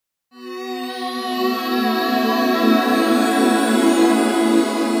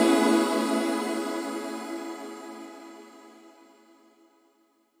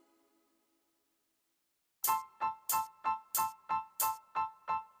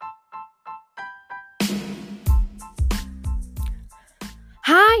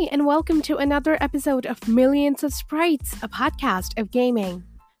Hi, and welcome to another episode of Millions of Sprites, a podcast of gaming.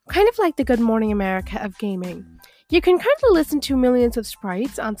 Kind of like the Good Morning America of gaming. You can currently listen to Millions of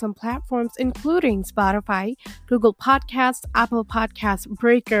Sprites on some platforms including Spotify, Google Podcasts, Apple Podcasts,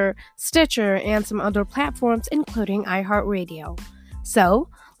 Breaker, Stitcher, and some other platforms including iHeartRadio. So,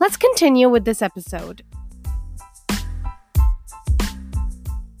 let's continue with this episode.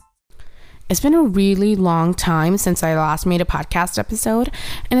 It's been a really long time since I last made a podcast episode,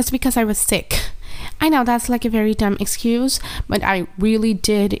 and it's because I was sick. I know that's like a very dumb excuse, but I really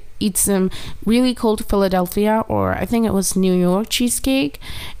did eat some really cold Philadelphia, or I think it was New York cheesecake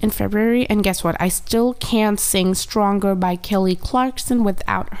in February, and guess what? I still can't sing Stronger by Kelly Clarkson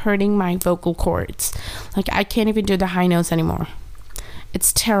without hurting my vocal cords. Like, I can't even do the high notes anymore.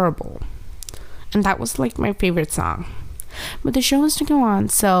 It's terrible. And that was like my favorite song. But the show has to go on,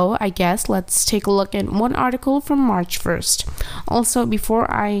 so I guess let's take a look at one article from March 1st. Also,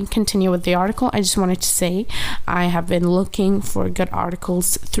 before I continue with the article, I just wanted to say I have been looking for good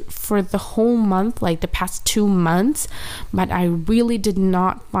articles for the whole month, like the past 2 months, but I really did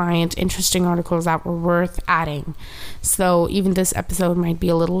not find interesting articles that were worth adding. So even this episode might be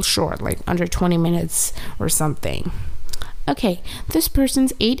a little short, like under 20 minutes or something. Okay, this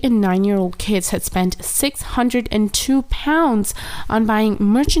person's 8 and 9-year-old kids had spent £602 on buying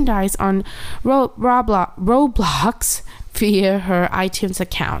merchandise on Roblox via her iTunes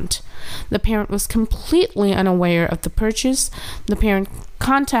account. The parent was completely unaware of the purchase. The parent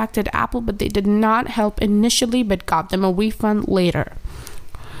contacted Apple, but they did not help initially, but got them a refund later.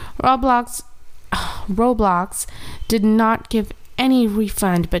 Roblox did not give any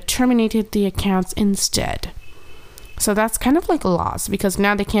refund, but terminated the accounts instead. So that's kind of like a loss, because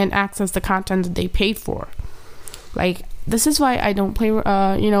now they can't access the content that they paid for. Like, this is why I don't play,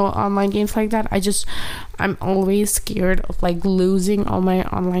 online games like that. I'm always scared of like losing all my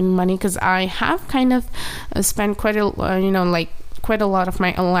online money, because I have kind of spent quite a lot of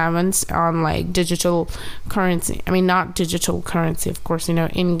my allowance on like digital currency. I mean, not digital currency, of course,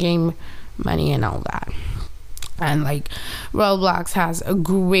 in-game money and all that. And like Roblox has a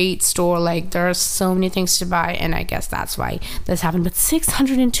great store, like there are so many things to buy, and I guess that's why this happened. But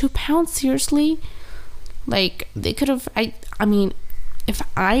 £602, seriously? Like, they could have, I mean, if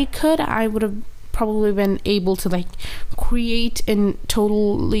I could, I would have probably been able to like create a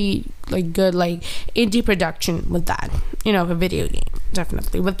totally like good like indie production with that, a video game,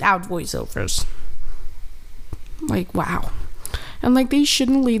 definitely, without voiceovers. Like, wow. And like, they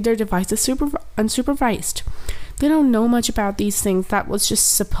shouldn't leave their devices unsupervised. They don't know much about these things. That was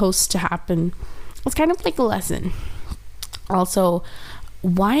just supposed to happen. It's kind of like a lesson. Also,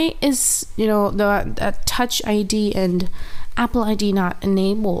 why is the Touch ID and Apple ID not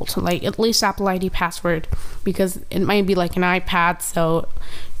enabled? Like, at least Apple ID password, because it might be like an iPad, so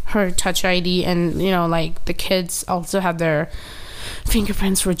her Touch ID and like the kids also have their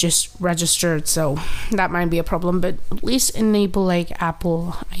fingerprints were just registered, so that might be a problem. But at least enable like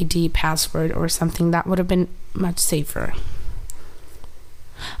Apple ID password or something. That would have been much safer.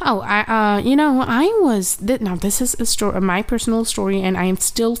 This is a story, my personal story, and I am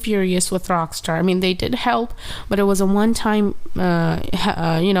still furious with Rockstar. I mean, they did help, but it was a one-time like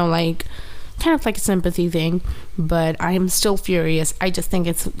kind of like a sympathy thing, but I am still furious. I just think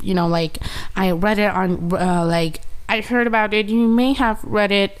it's I read it on I heard about it. You may have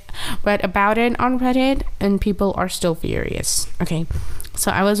read about it on Reddit, and people are still furious. Okay,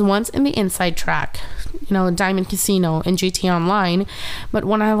 so I was once in the inside track, Diamond Casino in GT Online, but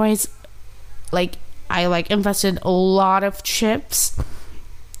when I was I invested a lot of chips,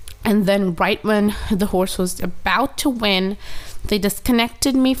 and then right when the horse was about to win, they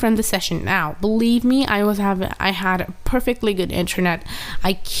disconnected me from the session. Now, believe me, I had perfectly good internet.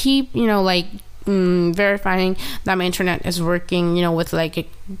 I keep verifying that my internet is working, with like a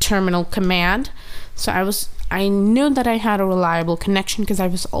terminal command. So I knew that I had a reliable connection, because I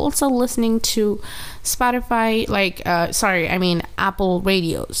was also listening to Spotify, Apple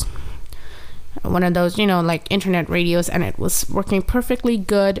radios, one of those, like internet radios, and it was working perfectly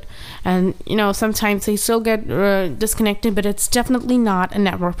good. And sometimes they still get disconnected, but it's definitely not a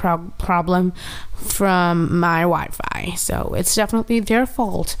network problem from my Wi-Fi, so it's definitely their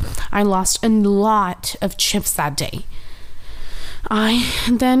fault. I lost a lot of chips that day. I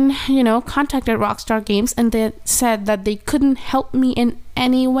then contacted Rockstar Games, and they said that they couldn't help me in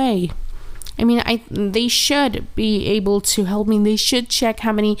any way. I mean, they should be able to help me. They should check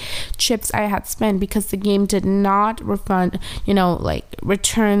how many chips I had spent, because the game did not refund,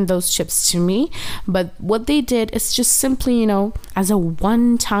 return those chips to me. But what they did is just simply, as a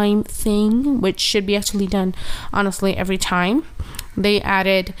one-time thing, which should be actually done, honestly, every time. they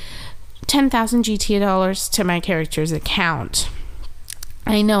added 10,000 GTA dollars to my character's account.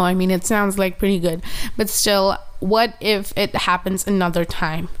 I know, I mean, it sounds like pretty good, but still, what if it happens another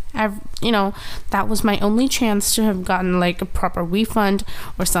time? That was my only chance to have gotten like a proper refund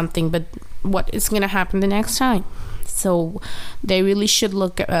or something, but what is going to happen the next time? So they really should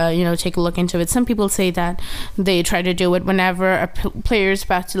take a look into it. Some people say that they try to do it whenever a player is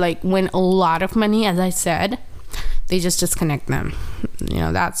about to like win a lot of money. As I said, they just disconnect them.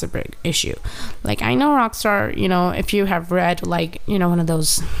 That's a big issue. Like, I know Rockstar, if you have read like, one of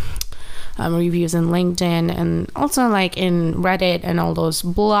those reviews in LinkedIn and also like in Reddit and all those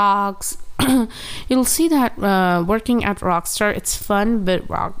blogs, you'll see that working at Rockstar, it's fun, but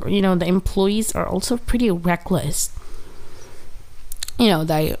the employees are also pretty reckless.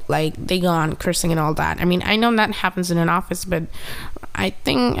 They go on cursing and all that. I mean, I know that happens in an office, but I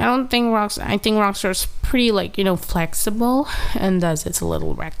think Rockstar's pretty like, flexible, and thus it's a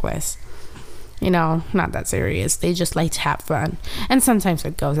little reckless. Not that serious. They just like to have fun, and sometimes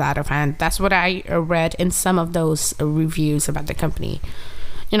it goes out of hand. That's what I read in some of those reviews about the company,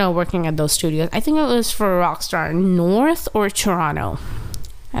 working at those studios. I think it was for Rockstar North or Toronto.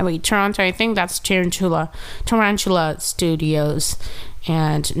 Toronto, I think that's Tarantula Studios,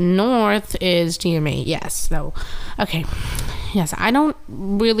 and North is DMA. Yes. So, okay. Yes, I don't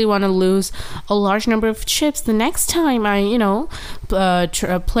really want to lose a large number of chips the next time I,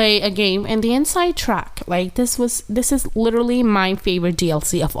 play a game in the inside track. Like, this is literally my favorite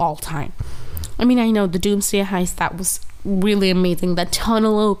DLC of all time. I mean, I know the Doomsday Heist, that was really amazing. That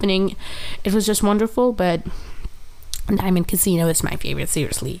tunnel opening, it was just wonderful, but Diamond Casino is my favorite,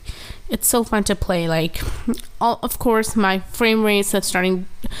 seriously. It's so fun to play. Like, of course, my frame rates have started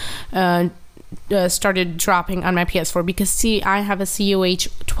dropping on my PS4 because I have a COH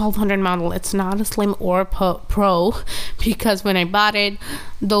 1200 model. It's not a Slim or Pro because when I bought it,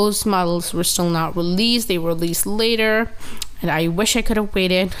 those models were still not released. They were released later, and I wish I could have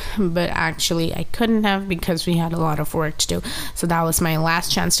waited, but actually I couldn't have because we had a lot of work to do. So that was my last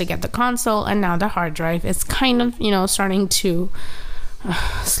chance to get the console, and now the hard drive is kind of starting to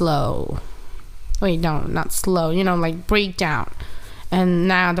slow. Wait, no, not slow, like break down. And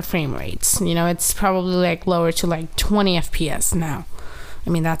now the frame rates, it's probably like lower to like 20 FPS now. I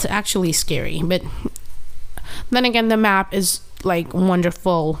mean, that's actually scary. But then again, the map is like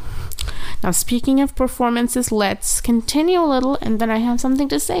wonderful. Now, speaking of performances, let's continue a little, and then I have something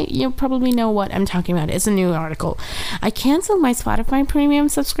to say. You probably know what I'm talking about. It's a new article. I canceled my Spotify premium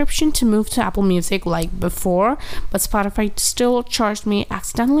subscription to move to Apple Music like before, but Spotify still charged me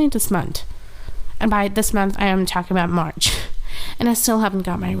accidentally this month. And by this month, I am talking about March. And I still haven't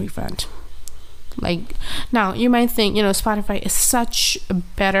got my refund. Like, now you might think, Spotify is such a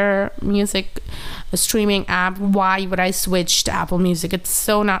better music streaming app. Why would I switch to Apple Music? It's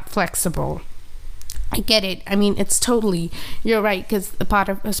so not flexible. I get it. I mean, it's totally, you're right, because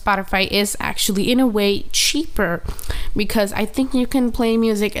Spotify is actually in a way cheaper, because I think you can play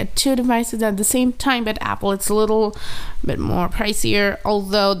music at 2 devices at the same time, but Apple, it's a little bit more pricier,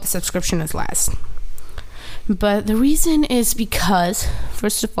 although the subscription is less. But the reason is because,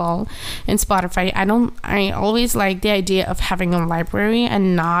 first of all, in Spotify, I always like the idea of having a library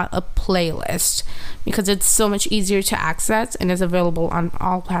and not a playlist, because it's so much easier to access and is available on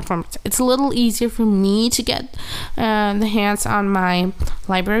all platforms. It's a little easier for me to get the hands on my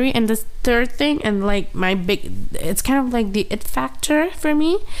library. And the third thing, and like it's kind of like the it factor for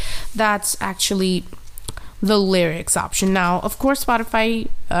me, that's actually the lyrics option. Now, of course, Spotify,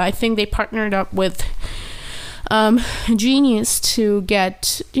 I think they partnered up with Genius to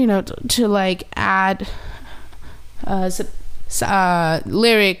get, to like add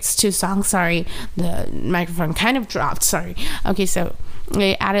lyrics to songs. Sorry, the microphone kind of dropped. Sorry. Okay, so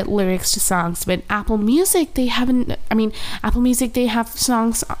they added lyrics to songs, but Apple Music, they haven't. I mean, Apple Music, they have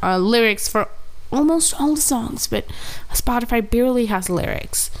songs, lyrics for almost all the songs, but Spotify barely has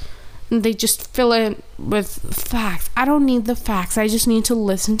lyrics. They just fill it with facts. I don't need the facts. I just need to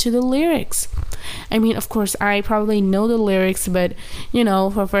listen to the lyrics. I mean, of course, I probably know the lyrics, but,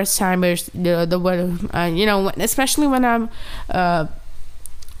 for first timers, especially when I'm,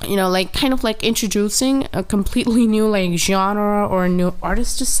 like kind of like introducing a completely new like genre or a new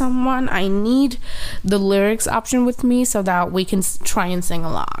artist to someone, I need the lyrics option with me so that we can try and sing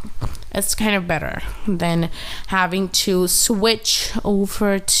along. It's kind of better than having to switch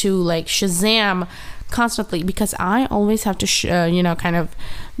over to like Shazam constantly, because I always have to kind of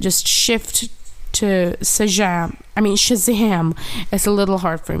just shift to Shazam. Shazam is a little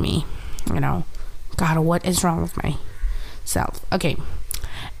hard for me. God, what is wrong with myself? Okay.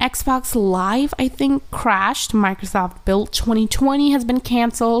 Xbox Live, I think, crashed. Microsoft Build 2020 has been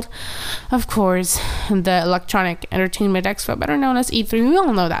canceled. Of course, the Electronic Entertainment Expo, better known as E3, we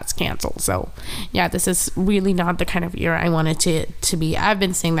all know that's canceled. So, yeah, this is really not the kind of year I wanted it to be. I've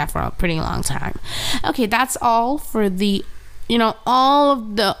been saying that for a pretty long time. Okay, that's all for the, all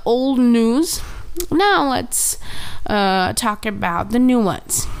of the old news. Now let's talk about the new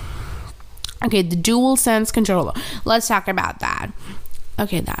ones. Okay, the DualSense controller. Let's talk about that. I'm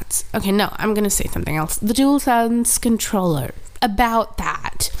gonna say something else. The DualSense controller. About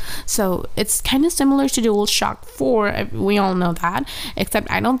that. So it's kind of similar to DualShock 4. We all know that.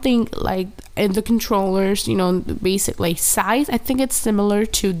 Except I don't think in the controllers, basic size, I think it's similar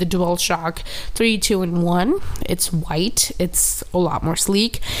to the DualShock 3, 2, and 1. It's white. It's a lot more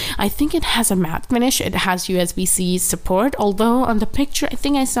sleek. I think it has a matte finish. It has USB-C support. Although on the picture, I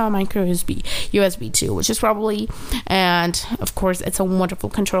think I saw micro USB 2, which is probably, and of course, it's a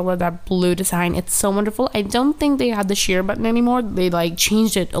wonderful controller. That blue design, it's so wonderful. I don't think they have the share button anymore. They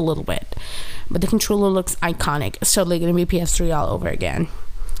changed it a little bit, but the controller looks iconic. It's totally gonna be PS3 all over again,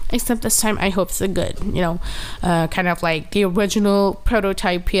 except this time I hope it's a good, kind of like the original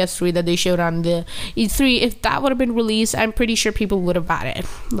prototype PS3 that they showed on the E3. If that would have been released, I'm pretty sure people would have bought it.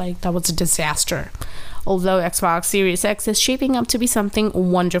 That was a disaster. Although Xbox Series X is shaping up to be something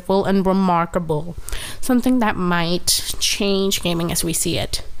wonderful and remarkable, something that might change gaming as we see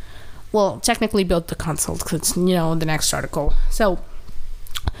it. Well, technically built the console, because the next article. So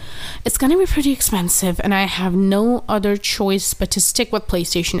it's gonna be pretty expensive, and I have no other choice but to stick with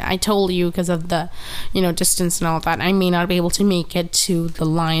PlayStation. I told you, because of the distance and all that, I may not be able to make it to the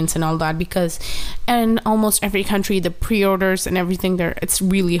lines and all that, because in almost every country the pre-orders and everything there, it's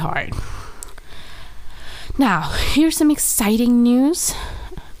really hard. Now here's some exciting news.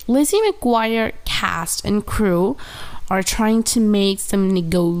 Lizzie McGuire cast and crew are trying to make some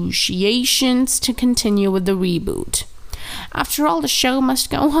negotiations to continue with the reboot. After all, the show must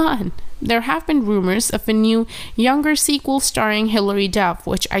go on. There have been rumors of a new, younger sequel starring Hilary Duff,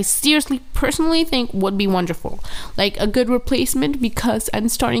 which I seriously, personally think would be wonderful. A good replacement, because I'm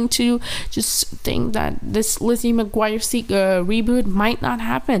starting to just think that this Lizzie McGuire reboot might not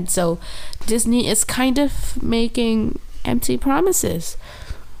happen. So Disney is kind of making empty promises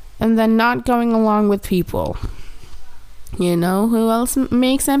and then not going along with people. You know who else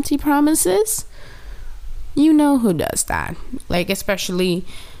makes empty promises? You know who does that. Especially,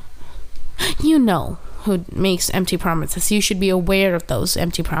 who makes empty promises. You should be aware of those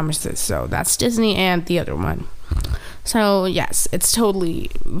empty promises. So that's Disney and the other one. So yes, it's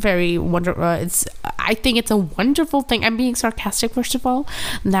totally very wonderful. I think it's a wonderful thing. I'm being sarcastic, first of all,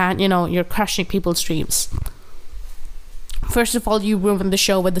 that, you're crushing people's dreams. First of all, you ruined the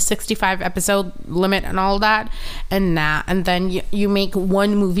show with the 65 episode limit and all that, and then you make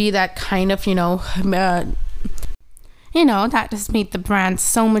one movie that kind of that just made the brand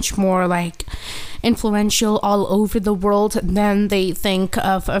so much more influential all over the world. Then they think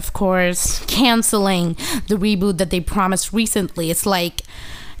of course, canceling the reboot that they promised recently. It's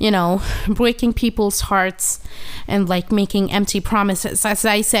breaking people's hearts and making empty promises. As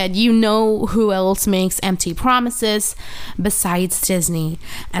I said, who else makes empty promises besides Disney,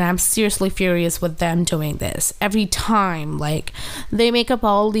 and I'm seriously furious with them doing this every time. They make up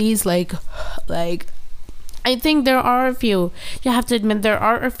all these I think there are a few, you have to admit, there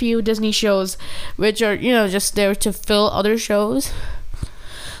are a few Disney shows which are just there to fill other shows,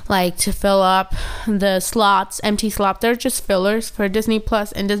 to fill up the empty slots. They're just fillers for Disney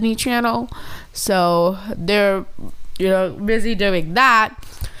Plus and Disney Channel. So they're, busy doing that.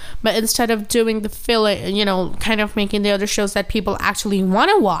 But instead of doing the filling, kind of making the other shows that people actually want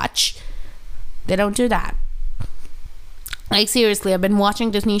to watch, they don't do that. Seriously, I've been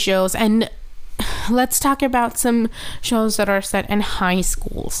watching Disney shows, and let's talk about some shows that are set in high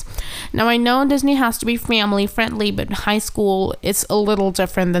schools. Now, I know Disney has to be family friendly, but high school is a little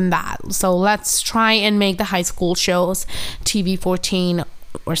different than that. So let's try and make the high school shows TV-14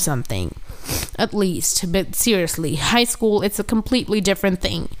 or something, at least. But seriously, high school, it's a completely different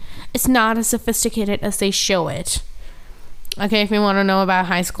thing. It's not as sophisticated as they show it. Okay, if you want to know about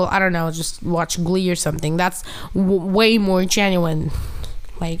high school, I don't know, just watch Glee or something. That's way more genuine.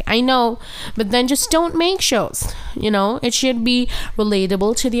 I know, but then just don't make shows. It should be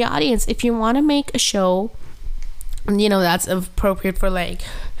relatable to the audience. If you want to make a show, that's appropriate for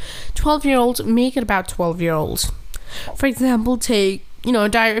 12-year-olds, make it about 12-year-olds. For example, take,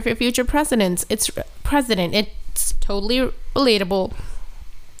 Diary of Your Future President. It's totally relatable.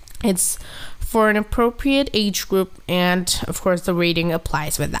 It's for an appropriate age group, and of course the rating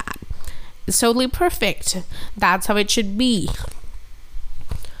applies with that. It's totally perfect. That's how it should be.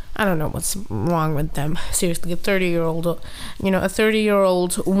 I don't know what's wrong with them. Seriously, a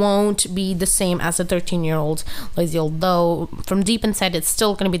 30-year-old won't be the same as a 13-year-old Lizzie, although from deep inside it's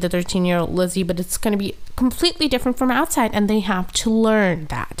still going to be the 13-year-old Lizzie, but it's going to be completely different from outside, and they have to learn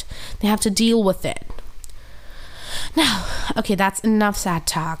that. They have to deal with it. Now, okay, that's enough sad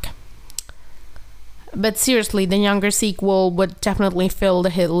talk. But seriously, the younger sequel would definitely fill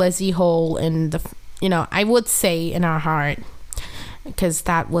the Lizzie hole in the, I would say in our heart. Because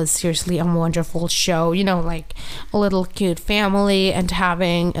that was seriously a wonderful show, like a little cute family and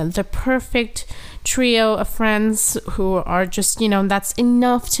having the perfect trio of friends who are just, that's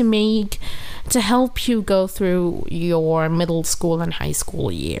enough to help you go through your middle school and high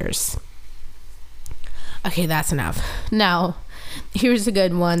school years. Okay, that's enough. Now, here's a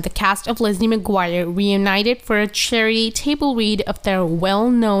good one. The cast of Lizzie McGuire reunited for a charity table read of their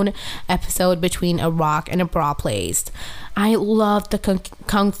well-known episode Between a Rock and a Bra Place. I love the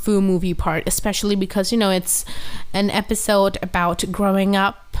Kung Fu movie part, especially because, it's an episode about growing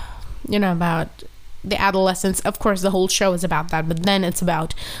up, about the adolescence. Of course, the whole show is about that, but then it's a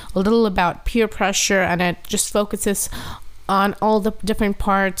little about peer pressure, and it just focuses on all the different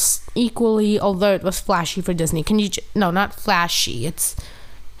parts equally, although it was flashy for Disney. No, not flashy. It's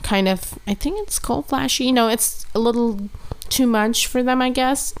kind of, I think it's called flashy. It's a little too much for them, I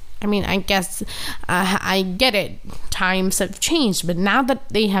guess. I guess I get it. Times have changed, but now that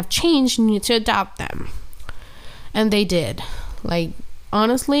they have changed, you need to adopt them. And they did. Like,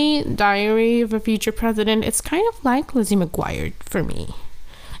 honestly, Diary of a Future President, it's kind of like Lizzie McGuire for me.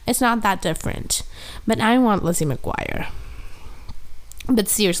 It's not that different, but I want Lizzie McGuire. But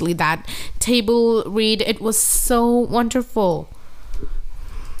seriously, that table read, it was so wonderful.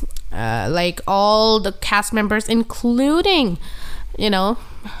 Like all the cast members, including,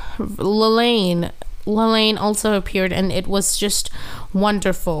 Lalaine also appeared, and it was just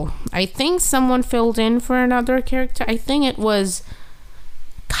wonderful. I think someone filled in for another character. I think it was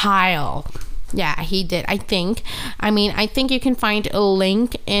Kyle. Yeah, he did. I think you can find a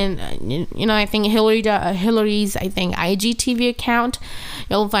link in, I think Hillary's, IGTV account.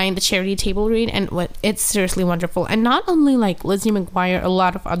 You'll find the charity table read, and it's seriously wonderful. And not only like Lizzie McGuire, a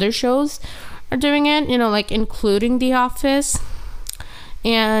lot of other shows are doing it, like including The Office.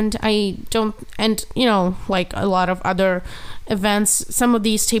 And like a lot of other events, some of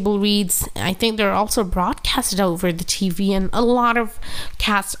these table reads, I think they're also broadcasted over the TV, and a lot of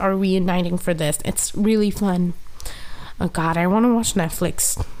casts are reuniting for this. It's really fun. Oh God, I want to watch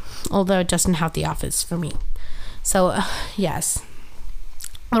Netflix, although it doesn't have The Office for me. So, yes.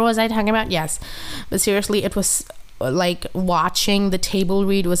 What was I talking about? Yes. But seriously, it was like watching the table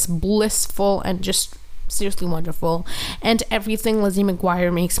read was blissful and just seriously wonderful. And everything Lizzie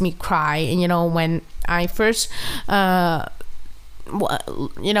McGuire makes me cry. And when I first looked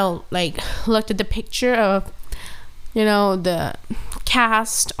at the picture of the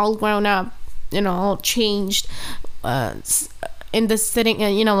cast all grown up, all changed, in the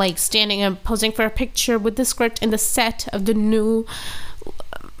sitting, like standing and posing for a picture with the script in the set of the new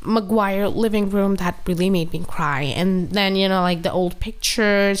McGuire living room, that really made me cry. And then like the old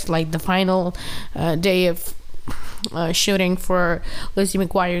pictures, like the final day of shooting for Lizzie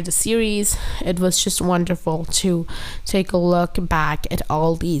McGuire the series, it was just wonderful to take a look back at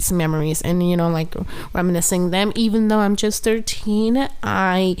all these memories and like reminiscing them. Even though I'm just 13,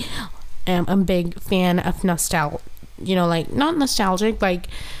 I am a big fan of nostalgia, like not nostalgic, like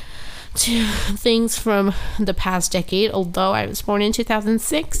to things from the past decade. Although I was born in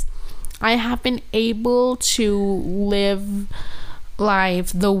 2006, I have been able to live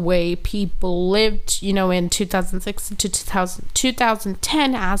life the way people lived, in 2006 to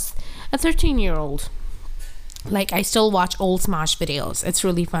 2010 as a 13-year-old. Like, I still watch old Smosh videos. It's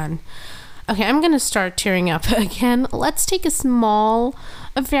really fun. Okay, I'm gonna start tearing up again. Let's take a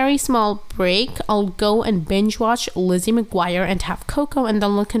very small break. I'll go and binge watch Lizzie McGuire and have cocoa, and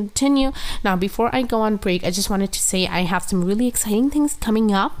then we'll continue. Now, before I go on break, I just wanted to say I have some really exciting things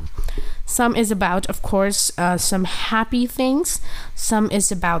coming up. Some is about, of course, some happy things. Some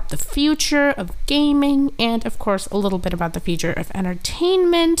is about the future of gaming, and of course, a little bit about the future of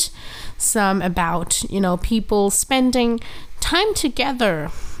entertainment. Some about, people spending time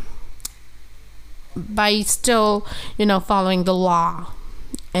together by still, following the law,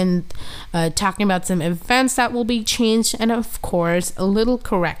 and talking about some events that will be changed, and of course a little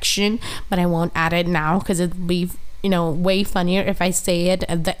correction, but I won't add it now because it'd be way funnier if I say it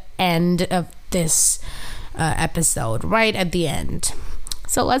at the end of this episode, right at the end.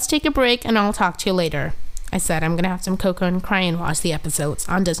 So let's take a break and I'll talk to you later. I said I'm gonna have some cocoa and cry and watch the episodes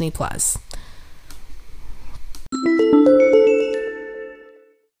on Disney Plus.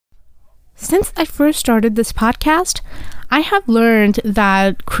 since I first started this podcast, I have learned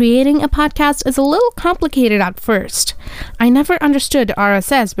that creating a podcast is a little complicated at first. I never understood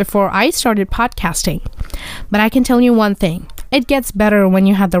RSS before I started podcasting. But I can tell you one thing. It gets better when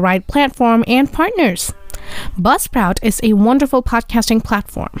you have the right platform and partners. Buzzsprout is a wonderful podcasting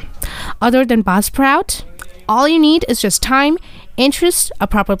platform. Other than Buzzsprout, all you need is just time, interest, a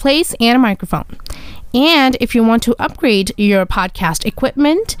proper place, and a microphone. And if you want to upgrade your podcast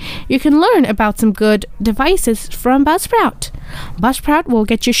equipment, you can learn about some good devices from Buzzsprout. Buzzsprout will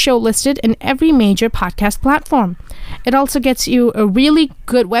get your show listed in every major podcast platform. It also gets you a really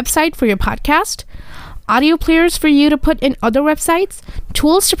good website for your podcast, audio players for you to put in other websites,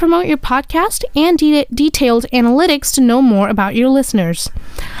 tools to promote your podcast, and detailed analytics to know more about your listeners.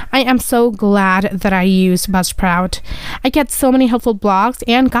 I am so glad that I use Buzzsprout. I get so many helpful blogs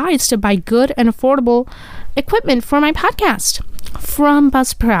and guides to buy good and affordable equipment for my podcast from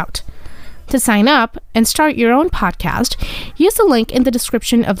Buzzsprout. To sign up and start your own podcast, use the link in the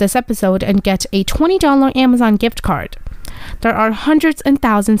description of this episode and get a $20 Amazon gift card. There are hundreds and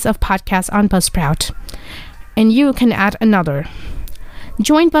thousands of podcasts on Buzzsprout, and you can add another.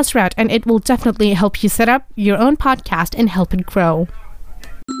 Join Buzzsprout, and it will definitely help you set up your own podcast and help it grow.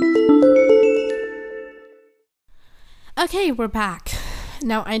 Okay, we're back.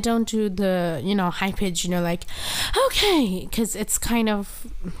 Now, I don't do the, high pitch, like, okay, because it's kind of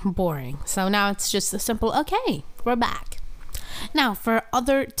boring. So now it's just a simple, okay, we're back. Now, for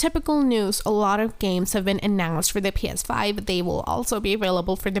other typical news, a lot of games have been announced for the PS5. They will also be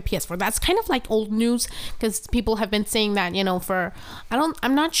available for the PS4. That's kind of like old news because people have been saying that,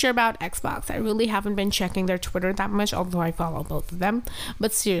 I'm not sure about Xbox. I really haven't been checking their Twitter that much, although I follow both of them.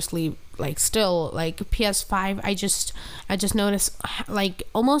 But seriously, still PS5, I just noticed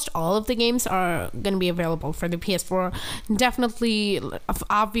almost all of the games are going to be available for the PS4. Definitely,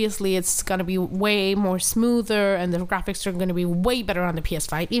 obviously it's going to be way more smoother and the graphics are going to be way better on the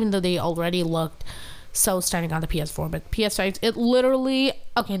PS5, even though they already looked so stunning on the PS4. But PS5, it literally,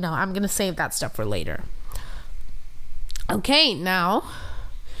 okay, no, I'm going to save that stuff for later. Okay, now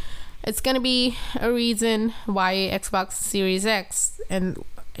it's going to be a reason why Xbox Series X and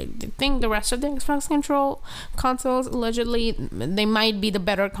I think the rest of the Xbox consoles, allegedly, they might be the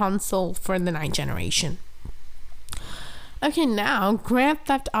better console for the 9th generation. Okay, now, Grand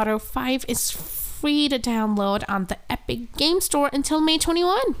Theft Auto 5 is free to download on the Epic Game Store until May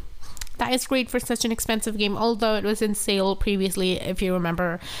 21. That is great for such an expensive game, although it was in sale previously, if you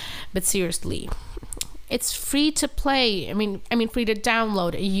remember. But seriously, it's free to play. I mean, free to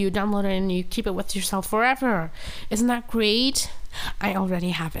download. You download it and you keep it with yourself forever. Isn't that great? I already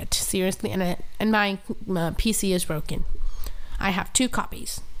have it, seriously, and my PC is broken. I have 2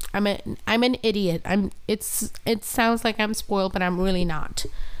 copies. I'm an idiot. It sounds like I'm spoiled, but I'm really not.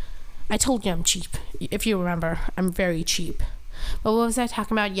 I told you I'm cheap. If you remember, I'm very cheap. But what was I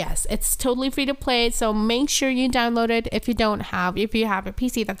talking about? Yes, it's totally free to play, so make sure you download it if you have a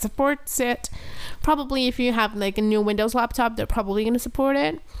PC that supports it. Probably if you have a new Windows laptop, they're probably going to support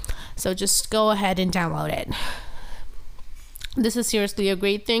it. So just go ahead and download it. This is seriously a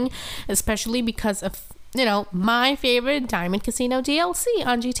great thing, especially because of, my favorite Diamond Casino DLC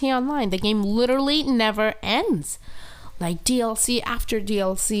on GTA Online. The game literally never ends. DLC after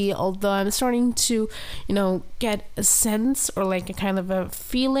DLC, although I'm starting to, get a sense or a kind of a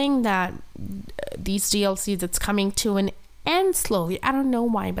feeling that these DLCs, that's coming to an end slowly. I don't know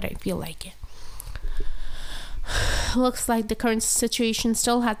why, but I feel like it. Looks like the current situation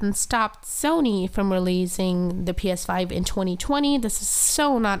still hasn't stopped Sony from releasing the PS5 in 2020. This is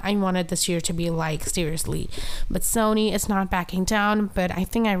so not I wanted this year to be seriously. But Sony is not backing down. But I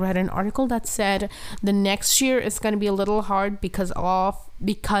think I read an article that said the next year is going to be a little hard because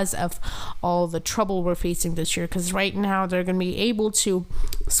of all the trouble we're facing this year. Because right now they're going to be able to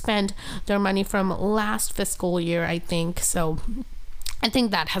spend their money from last fiscal year, I think. So I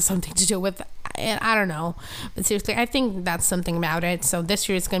think that has something to do with, I don't know, but seriously, I think that's something about it. So this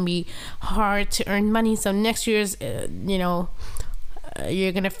year is going to be hard to earn money. So next year's, you're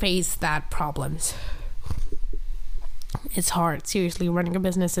going to face that problems. It's hard. Seriously, running a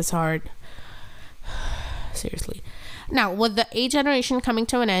business is hard. Seriously. Now, with the 8th generation coming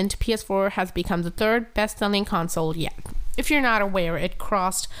to an end, PS4 has become the 3rd best-selling console yet. If you're not aware, it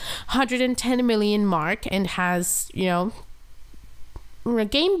crossed 110 million mark and has, Game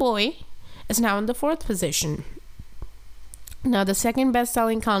Boy is now in the 4th position. Now, the 2nd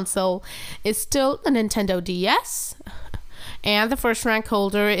best-selling console is still the Nintendo DS, and the 1st rank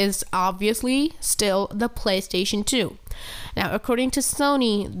holder is obviously still the PlayStation 2. Now, according to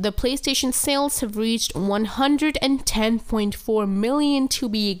Sony, the PlayStation sales have reached 110.4 million to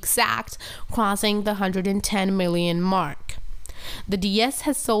be exact, crossing the 110 million mark. The DS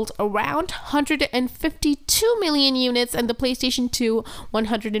has sold around 152 million units and the PlayStation 2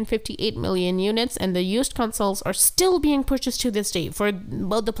 158 million units, and the used consoles are still being purchased to this day for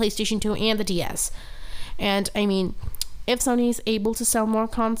both the PlayStation 2 and the DS. And I mean, if Sony is able to sell more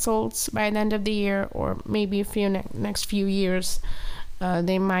consoles by the end of the year, or maybe next few years,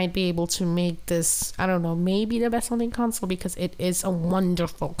 they might be able to make this, I don't know, maybe the best-selling console, because it is a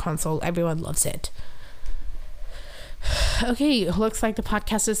wonderful console. Everyone loves it. Okay, looks like the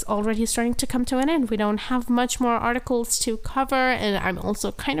podcast is already starting to come to an end. We don't have much more articles to cover, and I'm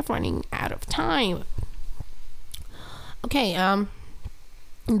also kind of running out of time. Okay,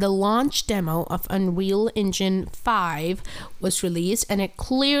 the launch demo of Unreal Engine 5 was released, and it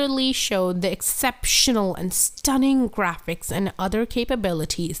clearly showed the exceptional and stunning graphics and other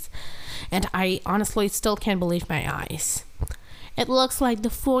capabilities. And I honestly still can't believe my eyes. It looks like the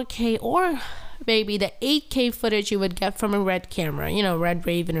 4K or maybe the 8K footage you would get from a Red camera, Red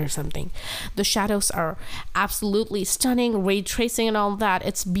Raven or something. The shadows are absolutely stunning, ray tracing and all that.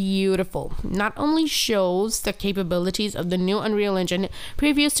 It's beautiful. Not only shows the capabilities of the new Unreal Engine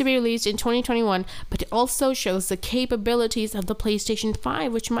previous to be released in 2021, but it also shows the capabilities of the PlayStation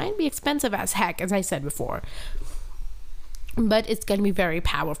 5, which might be expensive as heck, as I said before. But it's going to be very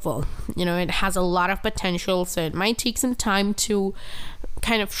powerful. It has a lot of potential, so it might take some time to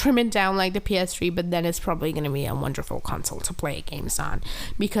kind of trim it down like the PS3, but then it's probably going to be a wonderful console to play games on.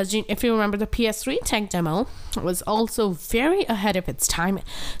 Because if you remember, the PS3 tech demo was also very ahead of its time,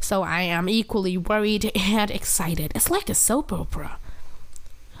 so I am equally worried and excited. It's like a soap opera.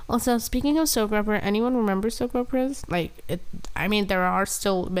 Also, speaking of soap opera, anyone remember soap operas? There are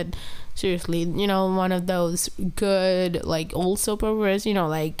still, but seriously, one of those good, old soap operas,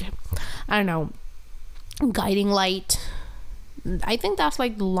 I don't know, Guiding Light. I think that's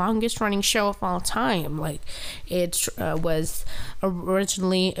the longest running show of all time. It was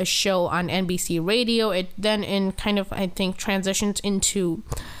originally a show on NBC Radio. It then I think transitioned into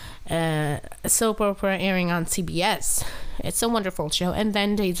a soap opera airing on CBS. It's a wonderful show. And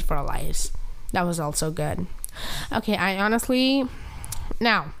then Days of Our Lives. That was also good. Okay, I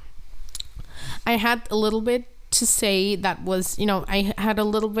had a little bit to say that was, I had a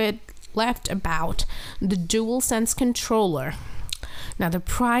little bit left about the DualSense controller. Now, the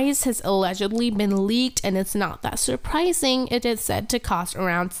price has allegedly been leaked, and it's not that surprising. It is said to cost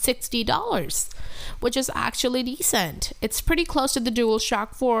around $60, which is actually decent. It's pretty close to the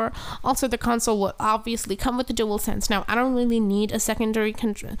DualShock 4. Also, the console will obviously come with the DualSense. Now, I don't really need a secondary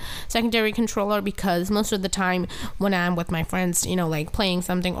controller, because most of the time when I'm with my friends, playing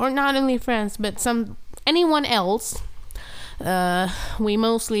something, or not only friends, but anyone else, we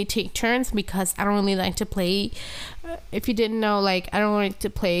mostly take turns, because I don't really like to play. If you didn't know, I don't like to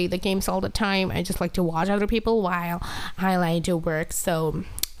play the games all the time. I just like to watch other people while I like to work. So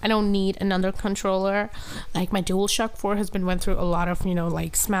I don't need another controller. My DualShock 4 has been went through a lot of,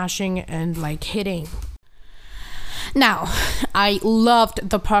 smashing and hitting. Now, I loved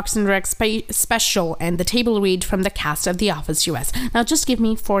the Parks and Rec special and the table read from the cast of The Office US. Now, just give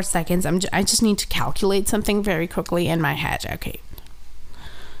me 4 seconds. I just need to calculate something very quickly in my head. Okay.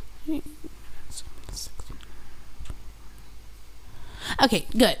 Okay,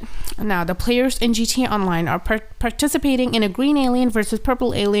 good. Now, the players in GTA Online are participating in a green alien versus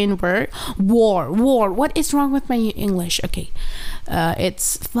purple alien war. What is wrong with my English? Okay,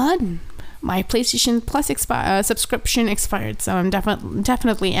 it's fun. My PlayStation Plus subscription expired, so I'm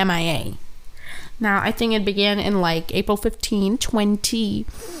definitely MIA. Now, I think it began in April 15,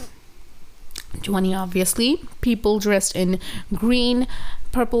 2020, obviously. People dressed in green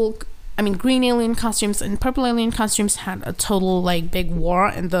alien costumes and purple alien costumes had a total big war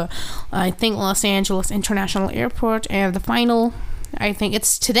in the I think Los Angeles International Airport, and the final, I think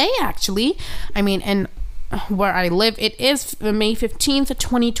it's today actually. And where I live, it is May 15th,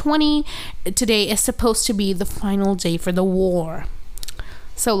 2020. Today is supposed to be the final day for the war.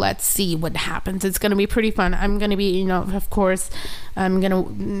 So let's see what happens. It's going to be pretty fun. I'm going to be, of course, I'm going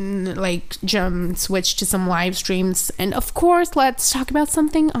to switch to some live streams. And of course, let's talk about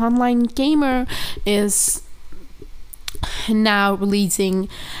something. Online Gamer is now releasing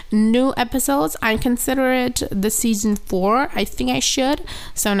new episodes. I consider it the season 4. I think I should.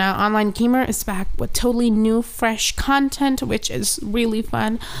 So now Online Gamer is back with totally new, fresh content, which is really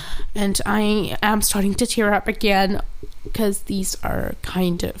fun. And I am starting to tear up again, because these are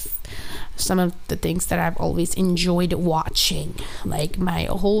kind of some of the things that I've always enjoyed watching. Like my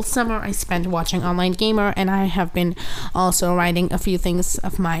whole summer I spent watching Online Gamer, and I have been also writing a few things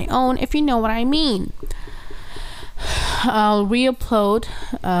of my own, if you know what I mean. I'll re-upload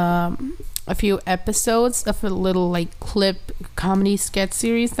a few episodes of a little like clip comedy sketch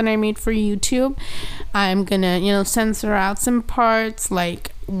series that I made for YouTube. I'm gonna, censor out some parts,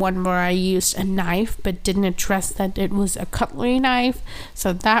 like one where I used a knife but didn't address that it was a cutlery knife.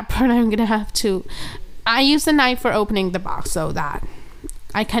 So that part I'm gonna have to. I used a knife for opening the box, so that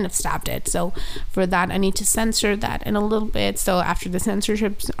I kind of stabbed it. So for that, I need to censor that in a little bit. So after the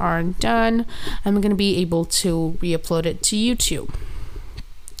censorships are done, I'm gonna be able to re-upload it to YouTube.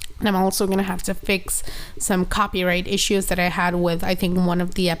 And I'm also going to have to fix some copyright issues that I had with, I think, one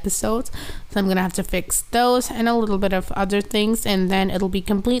of the episodes. So I'm going to have to fix those and a little bit of other things. And then it'll be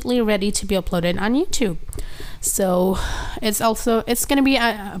completely ready to be uploaded on YouTube. So it's going to be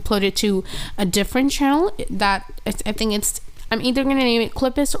uploaded to a different channel I'm either going to name it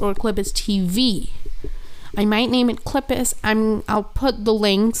Clippus or Clippus TV. I might name it Clippus. I'll put the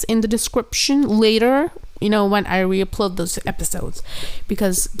links in the description later, when I re-upload those episodes,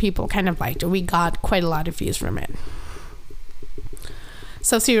 because people kind of liked it. We got quite a lot of views from it.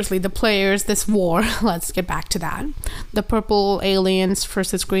 So seriously, the players, this war, let's get back to that. The purple aliens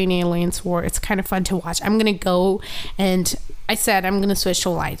versus green aliens war, it's kind of fun to watch. I'm going to go, and I said I'm going to switch to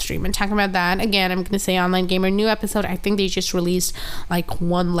a live stream and talk about that. Again, I'm going to say Online Gamer, new episode. I think they just released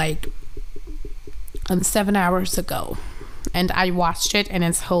one 7 hours ago. And I watched it, and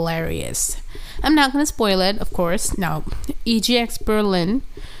it's hilarious. I'm not going to spoil it, of course. No. EGX Berlin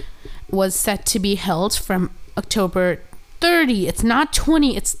was set to be held from October 30. It's not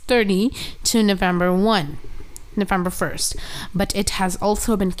 20, it's 30 to November 1st. But it has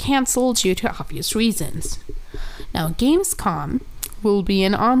also been canceled due to obvious reasons. Now, Gamescom will be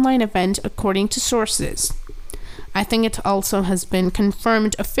an online event according to sources. I think it also has been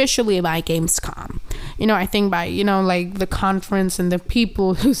confirmed officially by Gamescom. I think by, the conference and the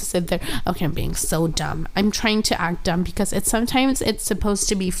people who sit there. Okay, I'm being so dumb. I'm trying to act dumb because sometimes it's supposed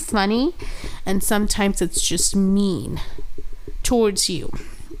to be funny and sometimes it's just mean towards you.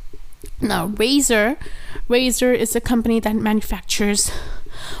 Now, Razer is a company that manufactures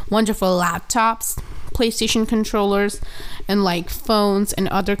wonderful laptops, PlayStation controllers, and phones and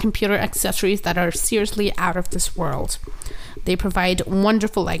other computer accessories that are seriously out of this world. They provide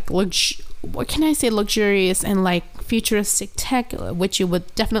wonderful luxurious and futuristic tech, which you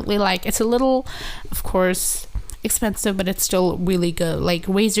would definitely like. It's a little, of course, expensive, but it's still really good. Like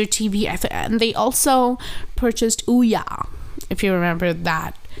Razer TV, and they also purchased Ouya, if you remember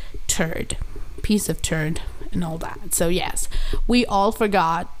that piece of turd and all that. So yes, we all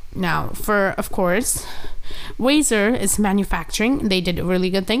forgot. Now, of course, Razer is manufacturing, they did a really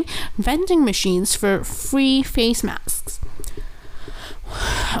good thing, vending machines for free face masks.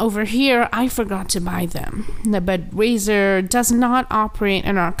 Over here, I forgot to buy them, but Razer does not operate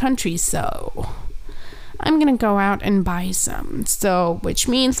in our country, so I'm gonna go out and buy some. So, which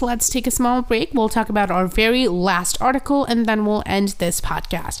means let's take a small break. We'll talk about our very last article, and then we'll end this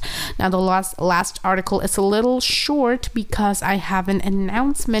podcast. Now, the last article is a little short because I have an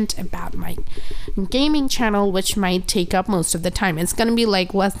announcement about my gaming channel, which might take up most of the time. It's gonna be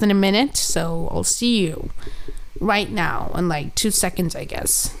less than a minute, so I'll see you right now in 2 seconds, I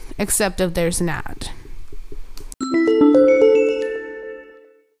guess. Except if there's an ad.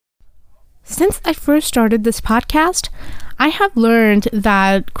 Since I first started this podcast, I have learned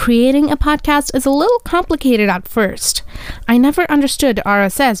that creating a podcast is a little complicated at first. I never understood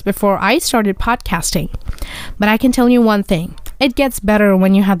RSS before I started podcasting. But I can tell you one thing, it gets better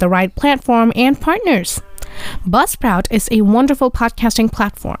when you have the right platform and partners. Buzzsprout is a wonderful podcasting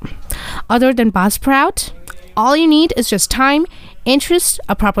platform. Other than Buzzsprout, all you need is just time, interest,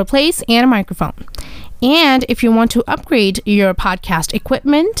 a proper place, and a microphone. And if you want to upgrade your podcast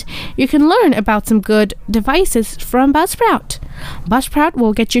equipment, you can learn about some good devices from Buzzsprout. Buzzsprout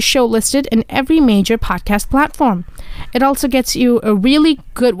will get your show listed in every major podcast platform. It also gets you a really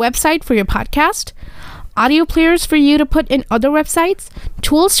good website for your podcast, audio players for you to put in other websites,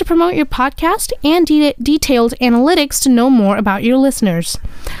 tools to promote your podcast, and detailed analytics to know more about your listeners.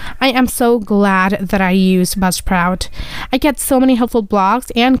 I am so glad that I use Buzzsprout. I get so many helpful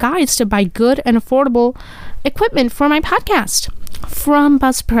blogs and guides to buy good and affordable equipment for my podcast from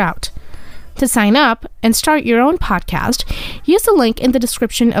Buzzsprout. To sign up and start your own podcast, use the link in the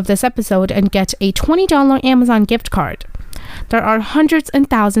description of this episode and get a $20 Amazon gift card. There are hundreds and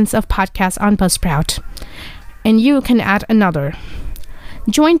thousands of podcasts on Buzzsprout, and you can add another.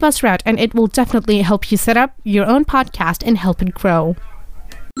 Join Buzzsprout, and it will definitely help you set up your own podcast and help it grow.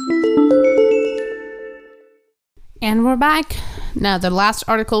 And we're back. Now, the last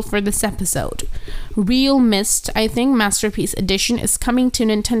article for this episode. Real Mist, I think, Masterpiece Edition is coming to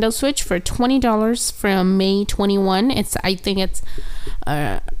Nintendo Switch for $20 from May 21. I think it's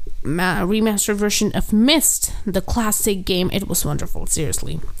a remastered version of Myst, the classic game. It was wonderful,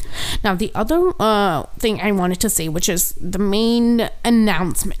 seriously. Now, the other thing I wanted to say, which is the main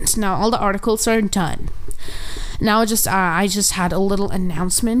announcement. Now, all the articles are done. Now, I just had a little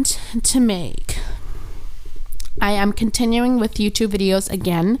announcement to make. I am continuing with YouTube videos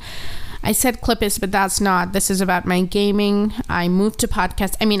again. I said Clippist, but that's not. This is about my gaming. I moved to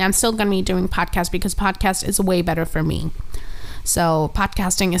podcast. I mean, I'm still going to be doing podcast because podcast is way better for me. So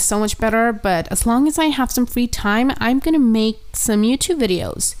podcasting is so much better, but as long as I have some free time, I'm going to make some YouTube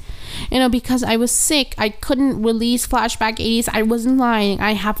videos. Because I was sick, I couldn't release Flashback 80s. I wasn't lying.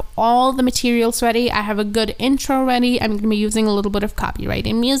 I have all the materials ready. I have a good intro ready. I'm going to be using a little bit of copyright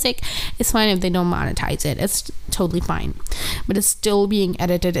and music. It's fine if they don't monetize it. It's totally fine. But it's still being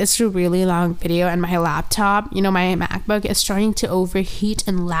edited. It's a really long video, and my laptop, my MacBook is starting to overheat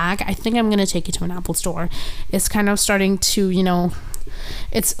and lag. I think I'm going to take it to an Apple store. It's kind of starting to,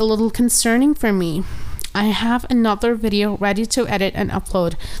 it's a little concerning for me. I have another video ready to edit and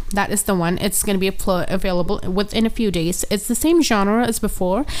upload. That is the one. It's going to be available within a few days. It's the same genre as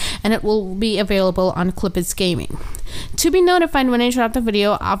before, and it will be available on Clippist Gaming. To be notified when I drop the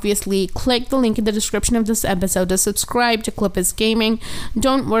video, obviously click the link in the description of this episode to subscribe to Clippist Gaming.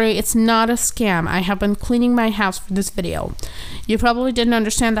 Don't worry, it's not a scam. I have been cleaning my house for this video. You probably didn't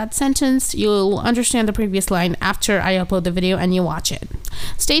understand that sentence. You'll understand the previous line after I upload the video and you watch it.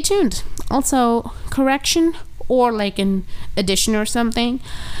 Stay tuned. Also, correction or like an addition or something.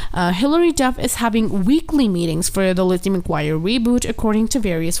 Hilary Duff is having weekly meetings for the Lizzie McGuire reboot according to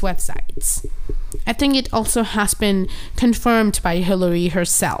various websites. I think it also has been confirmed by Hilary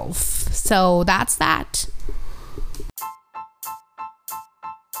herself. So that's that.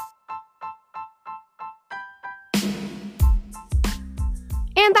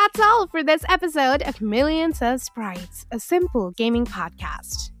 And that's all for this episode of Millions of Sprites, a simple gaming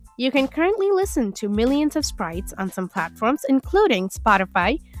podcast. You can currently listen to Millions of Sprites on some platforms including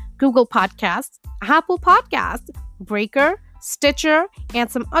Spotify, Google Podcasts, Apple Podcasts, Breaker, Stitcher,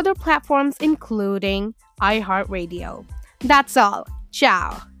 and some other platforms including iHeartRadio. That's all.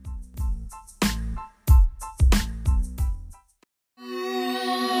 Ciao.